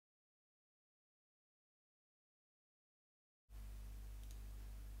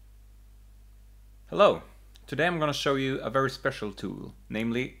Hello! Today I'm going to show you a very special tool,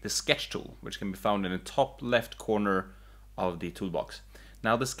 namely the Sketch tool, which can be found in the top left corner of the toolbox.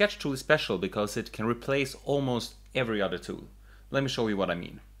 Now the Sketch tool is special because it can replace almost every other tool. Let me show you what I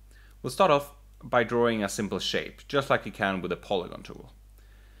mean. We'll start off by drawing a simple shape, just like you can with a polygon tool.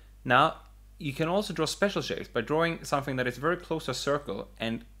 Now you can also draw special shapes by drawing something that is very close to a circle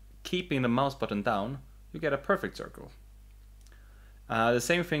and keeping the mouse button down, you get a perfect circle. The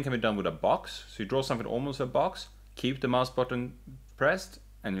same thing can be done with a box. So you draw something almost a box, keep the mouse button pressed,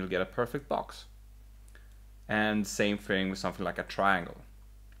 and you'll get a perfect box. And same thing with something like a triangle.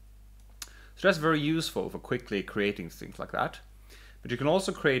 So that's very useful for quickly creating things like that. But you can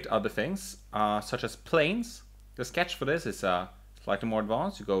also create other things, such as planes. The sketch for this is slightly more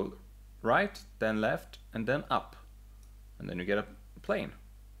advanced. You go right, then left, and then up. And then you get a plane.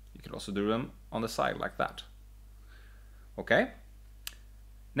 You can also do them on the side like that. Okay?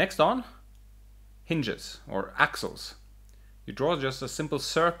 Next on, hinges or axles. You draw just a simple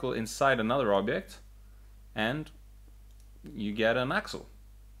circle inside another object and you get an axle.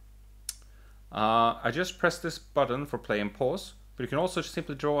 I just pressed this button for play and pause, but you can also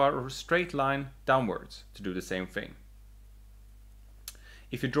simply draw a straight line downwards to do the same thing.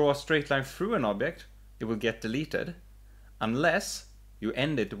 If you draw a straight line through an object, it will get deleted unless you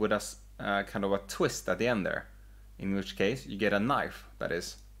end it with a kind of a twist at the end there, in which case you get a knife, that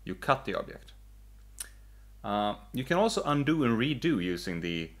is, you cut the object. You can also undo and redo using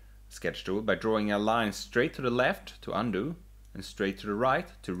the sketch tool by drawing a line straight to the left to undo and straight to the right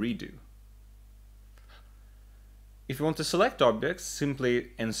to redo. If you want to select objects,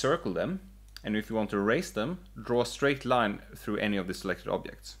 simply encircle them, and if you want to erase them, draw a straight line through any of the selected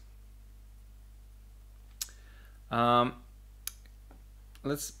objects. Let's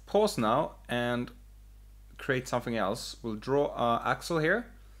pause now and create something else. We'll draw an axle here,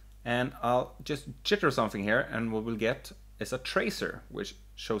 and I'll just jitter something here, and what we'll get is a tracer, which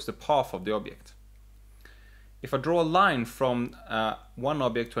shows the path of the object. If I draw a line from one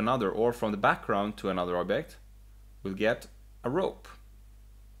object to another, or from the background to another object, we'll get a rope.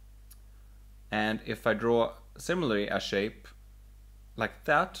 And if I draw similarly a shape like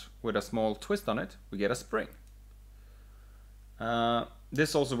that with a small twist on it, we get a spring.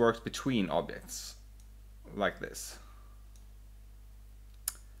 This also works between objects, like this.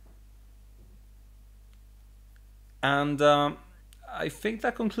 And I think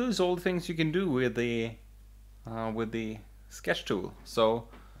that concludes all the things you can do with the sketch tool. So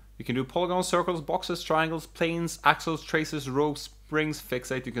you can do polygons, circles, boxes, triangles, planes, axles, traces, ropes, springs,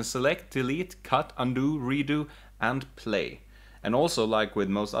 fixate. You can select, delete, cut, undo, redo, and play. And also, like with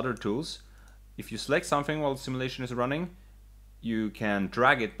most other tools, if you select something while the simulation is running, you can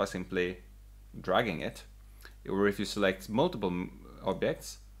drag it by simply dragging it. Or if you select multiple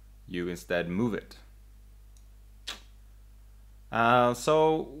objects, you instead move it.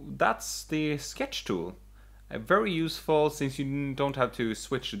 So that's the sketch tool. Very useful since you don't have to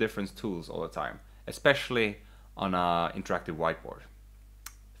switch to different tools all the time, especially on an interactive whiteboard.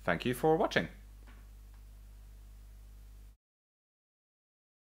 Thank you for watching.